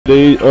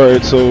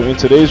Alright, so in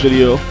today's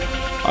video,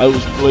 I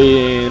was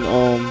playing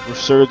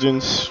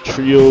Resurgence,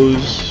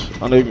 Trios,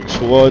 on the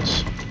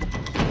squads.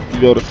 We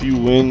got a few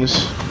wins.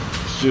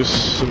 It's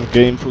just some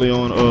gameplay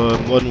on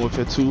Modern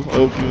Warfare 2. I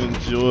hope you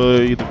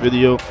enjoy the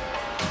video.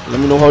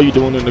 Let me know how you're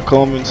doing in the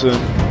comments, and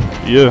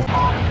yeah.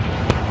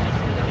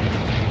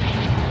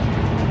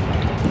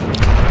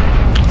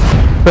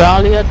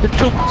 Rally at the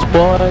troops,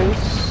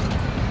 boys.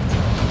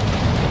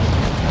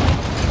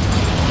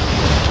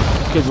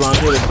 Kids around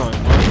here this time.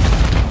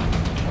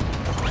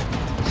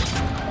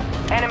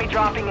 Enemy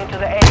dropping into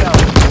the AO.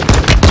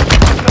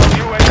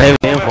 They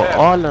aim for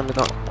all on the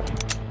gun.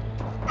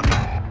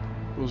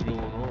 What's going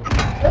on?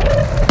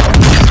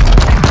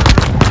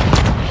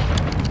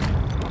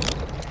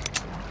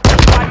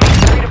 5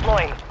 minutes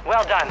redeploying.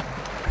 Well done.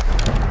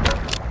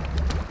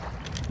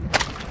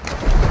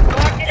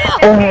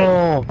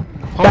 Oh,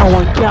 that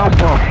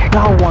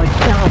one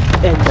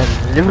count and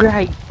the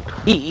right.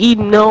 He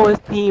know his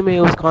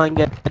teammate was gonna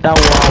get that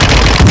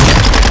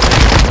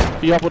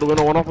one. He off with the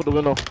window, one off with the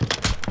window.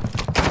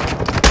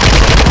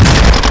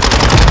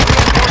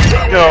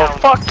 Yo,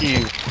 fuck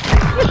you!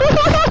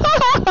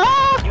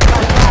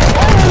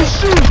 Oh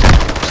shoot!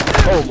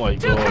 Oh my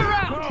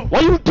god! Why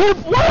you dip?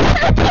 What?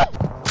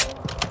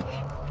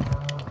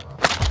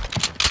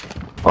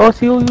 Oh,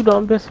 see who you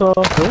done this off,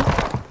 huh?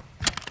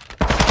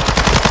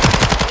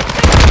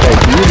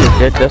 Like, you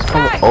legit just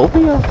come over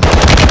here?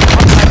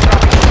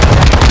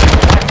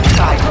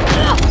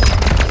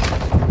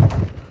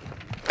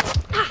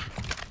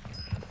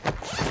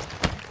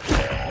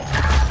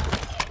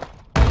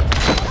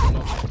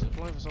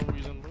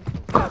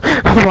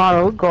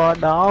 Wow,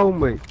 God, down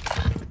me.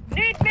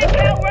 Need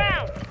mid-count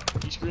round.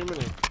 He's screaming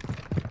it.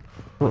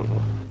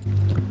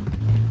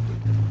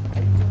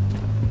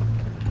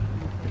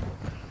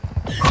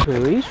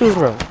 Where is he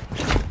from?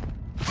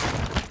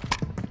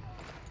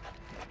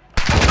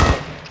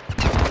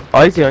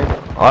 Oh, he's here.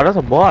 Oh, that's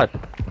a bot.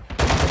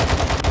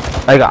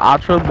 Like an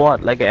actual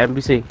bot, like an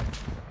NPC.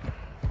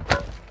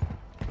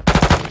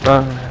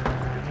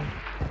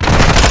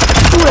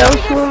 Who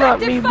else shooting at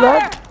me,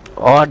 blood?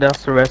 Oh,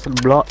 that's the rest of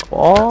the block.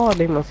 Oh,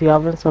 they must be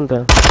having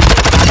something. There's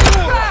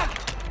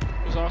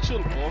actual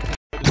ball.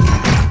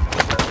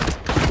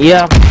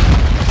 Yeah.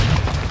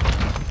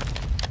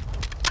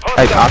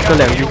 Like actual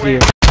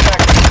NPC.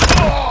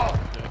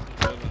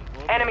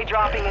 Enemy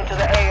dropping into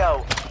the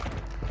AO.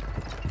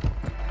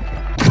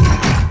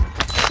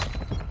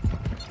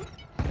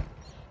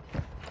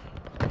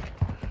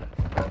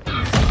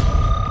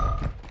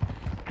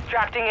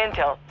 Extracting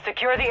intel.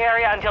 Secure the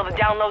area until the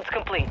download's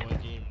complete. My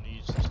game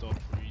needs to stop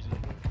freezing.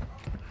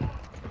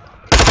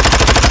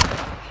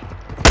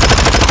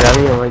 Yeah, I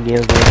mean, my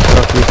game's gonna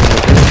stop freezing.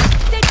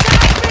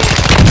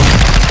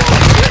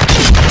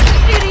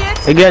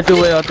 They get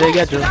you way out there,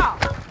 get you. Gas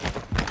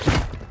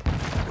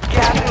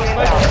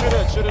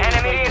intel.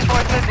 Enemy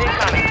reinforcements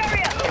incoming.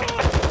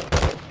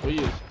 Where he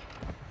is?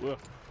 Where?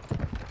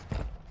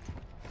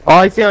 Oh,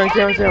 I see him.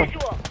 Push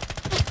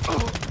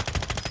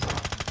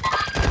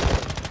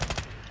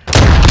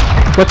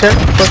him.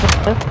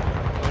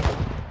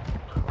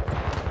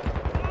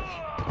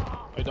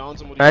 I down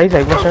somebody. Nice,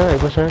 I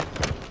push him.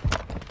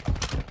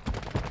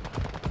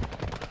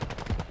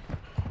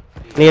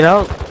 Need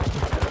out.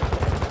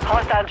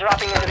 Hostile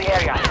dropping into the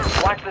area.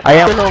 Watch the I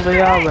am over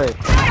here, wait.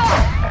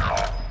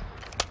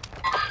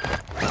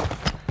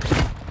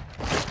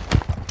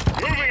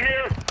 Moving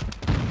here!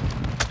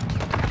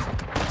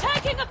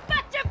 Taking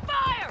effective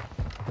fire!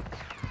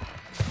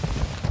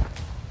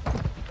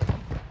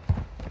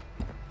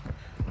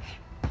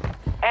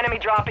 Enemy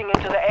dropping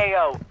into the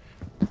AO.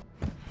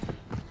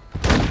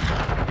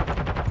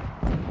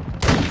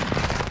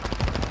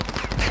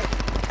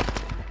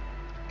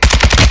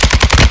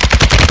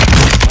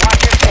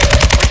 Watch your six.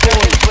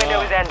 This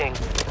window is ending.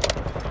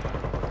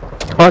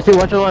 Oh, see,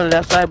 watch on the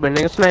left side, but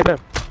nigga sniper.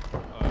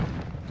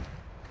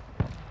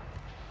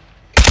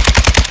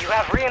 You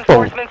have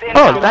reinforcements in.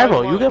 Oh,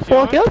 Dieow, you get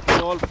 4 kills? They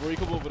all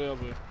break up over there,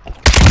 bro.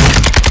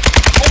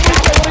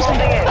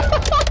 Holding in.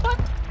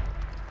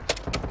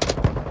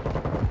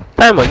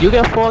 Dieow, you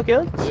get 4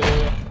 kills?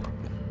 Yeah.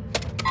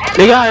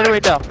 Nigga, I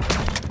right there.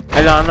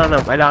 I down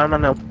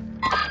on him.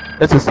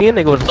 That's a scene,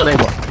 nigga with a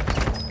sniper.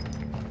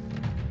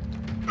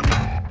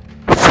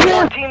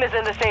 Your team is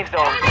in the safe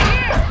zone.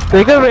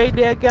 Nigga right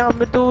there, count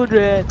me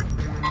 200.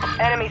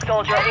 Enemy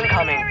soldier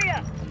incoming.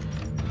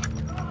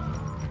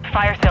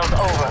 Fire sales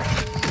over.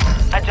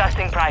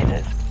 Adjusting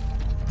prices.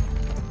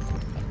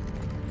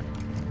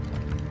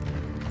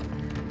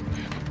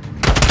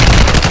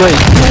 Wait,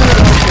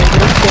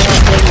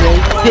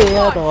 right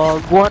there,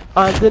 dog. One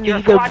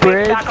underneath the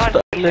bridge,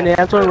 and then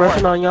that's one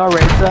rushing on your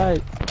right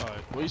side.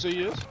 Alright, what you say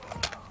he is?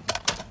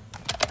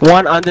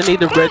 One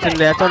underneath the bridge, and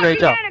that's one right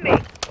there. Alright,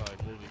 moving.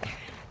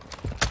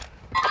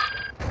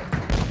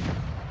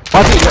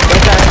 Oh, see,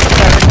 right side.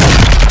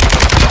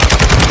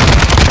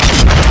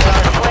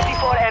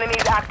 24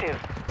 enemies active.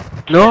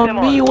 No,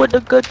 me with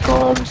the good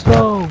comms,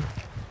 though.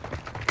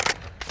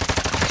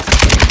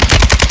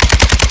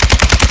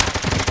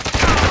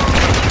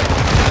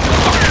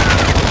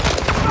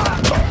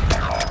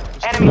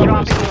 Enemy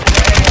dropping into the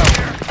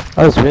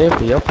AO. I was waiting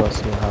for your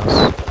pussy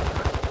house.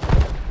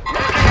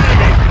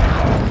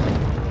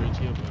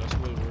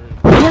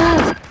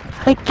 Yes!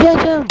 I get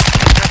him!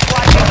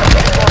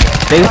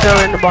 They still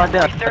in the bar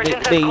down.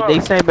 They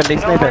sniping, they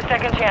No more sniping.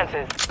 second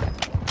chances.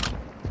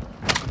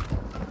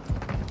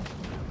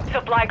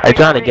 Supply I'm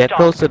trying to get restock.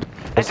 closer to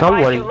Advise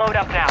somebody. you load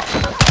up now.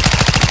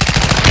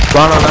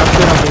 Run on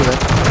left, I'm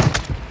leaving.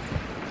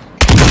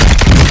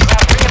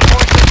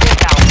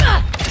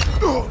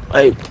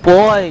 Hey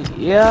boy,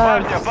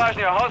 yes!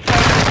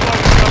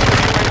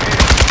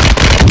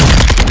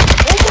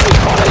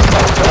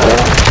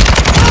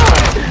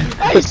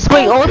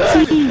 Wait,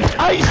 OT!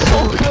 I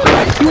so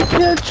good! You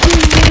can't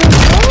cheat,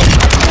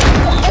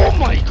 Oh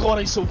my god,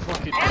 I so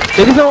fucking.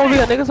 niggas over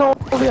here, niggas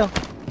over here.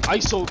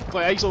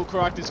 ISO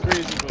cracked is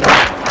crazy, bro.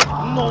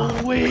 No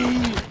way!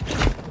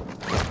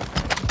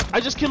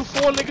 I just killed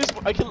 4 niggas,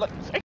 I killed like.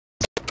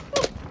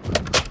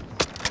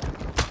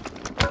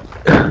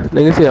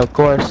 Niggas here, of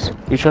course.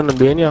 You shouldn't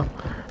be in here.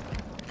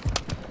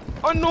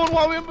 Unknown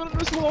why we've been in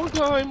this long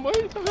time, why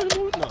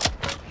not?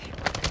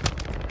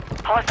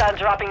 Hostiles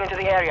dropping into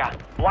the area.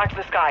 Watch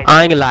the skies.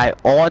 I ain't gonna lie,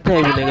 all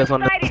types of niggas on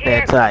the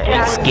stand side.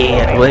 I'm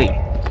scared, wait.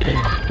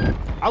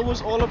 I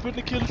was all up in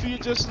the kill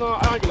feed just now.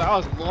 I ain't gonna lie, I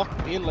was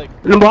locked in like.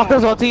 In the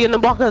blockers, OT, in the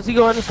blockers. He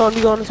go on the stone,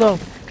 he go on the stone.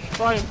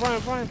 Fry him.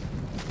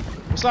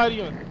 What side are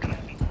you on?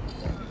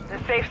 The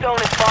safe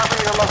zone is far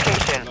from your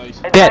location.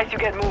 Nice. Advise you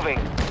get moving.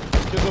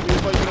 Kids over here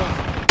fighting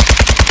on.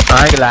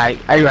 I ain't gonna lie,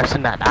 I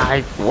rushing that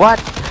eye. What?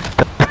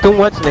 Too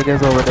much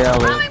niggas over there,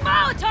 man.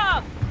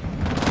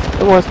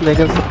 Too much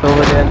niggas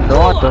over there,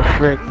 not the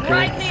frick.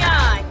 Right in the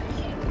eye.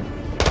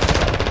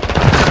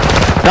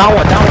 Down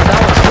one.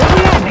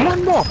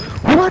 One more.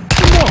 What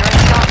more?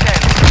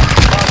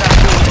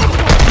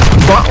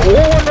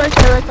 Oh, right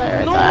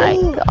there. No!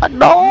 God,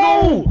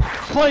 no!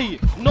 Play!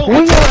 No! We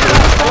Wait,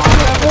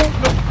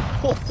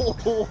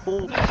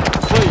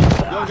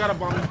 y'all gotta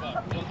bomb me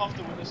back. You'll have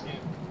to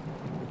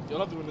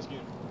win this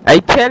game. I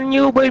telling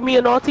you, boy, me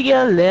and Naughty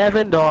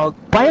 11, dog.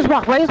 Buy his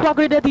block right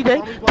there,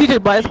 TJ. TJ,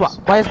 buy his block.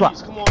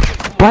 Come on,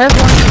 Buy his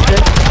block, TJ.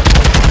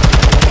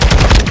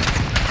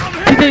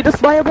 TJ,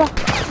 just buy a block.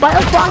 Buy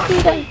a block,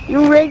 TJ.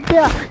 You right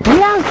there.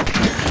 Yes!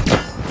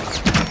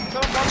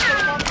 Tell him,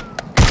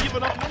 give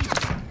it up, nice.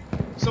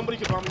 Somebody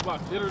can bomb me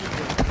back, literally.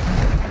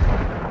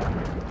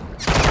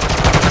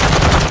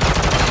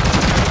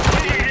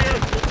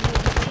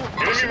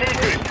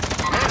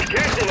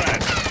 Cancel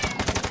that.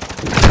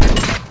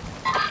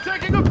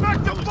 Taking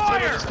effective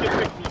fire.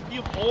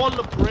 Give all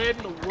the bread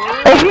in the world.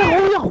 Oh,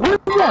 yeah,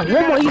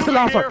 one more. He's the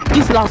last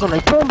one. I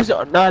promise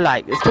you. No,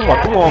 like, it's two more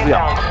over here.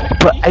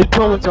 But I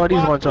promise you,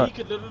 these one shot. He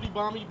could literally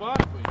bomb me back.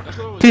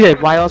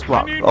 TJ, buy us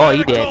block. Oh,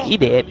 he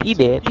dead.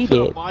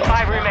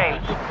 5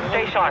 remain.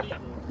 Stay sharp.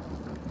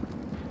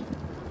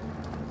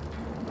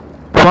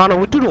 Fana,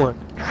 what you doing?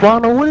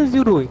 Fana, what is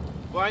you doing?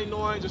 Well, I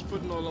know I ain't just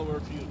putting all over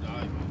for you,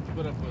 die. You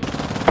better put.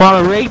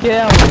 Fana, right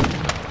there.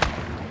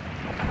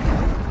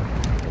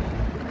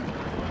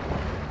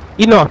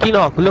 He knock.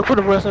 Look for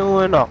the person who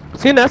went knock.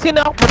 See now. What is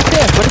there?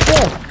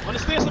 On the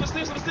stairs.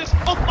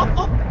 Up.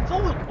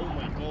 Forward. Oh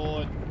my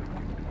god.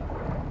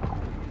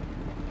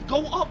 Go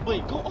up,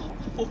 wait. Go up.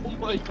 Oh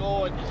my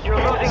god. You're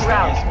losing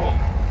ground.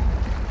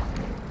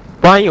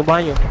 Behind you.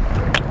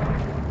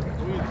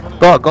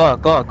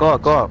 Go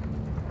up.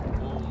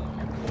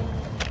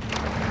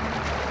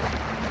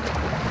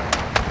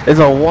 It's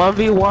a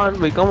 1v1,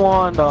 wait, come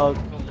on, dog.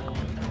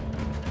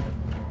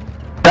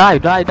 Die.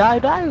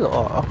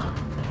 Oh.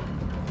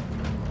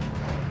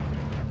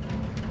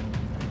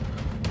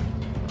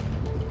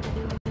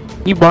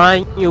 He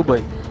behind you,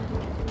 boy.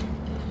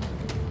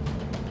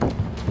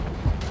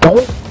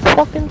 Don't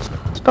fucking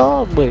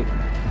stop, boy.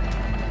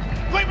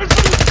 Wait,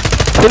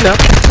 Good enough.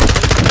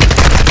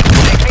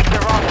 They picked the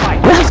wrong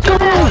fight. Let's go!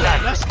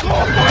 let's go!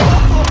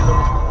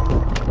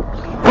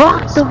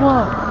 Fuck the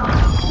ball!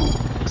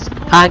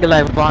 I ain't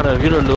gonna lie, Bonner, if you don't lose.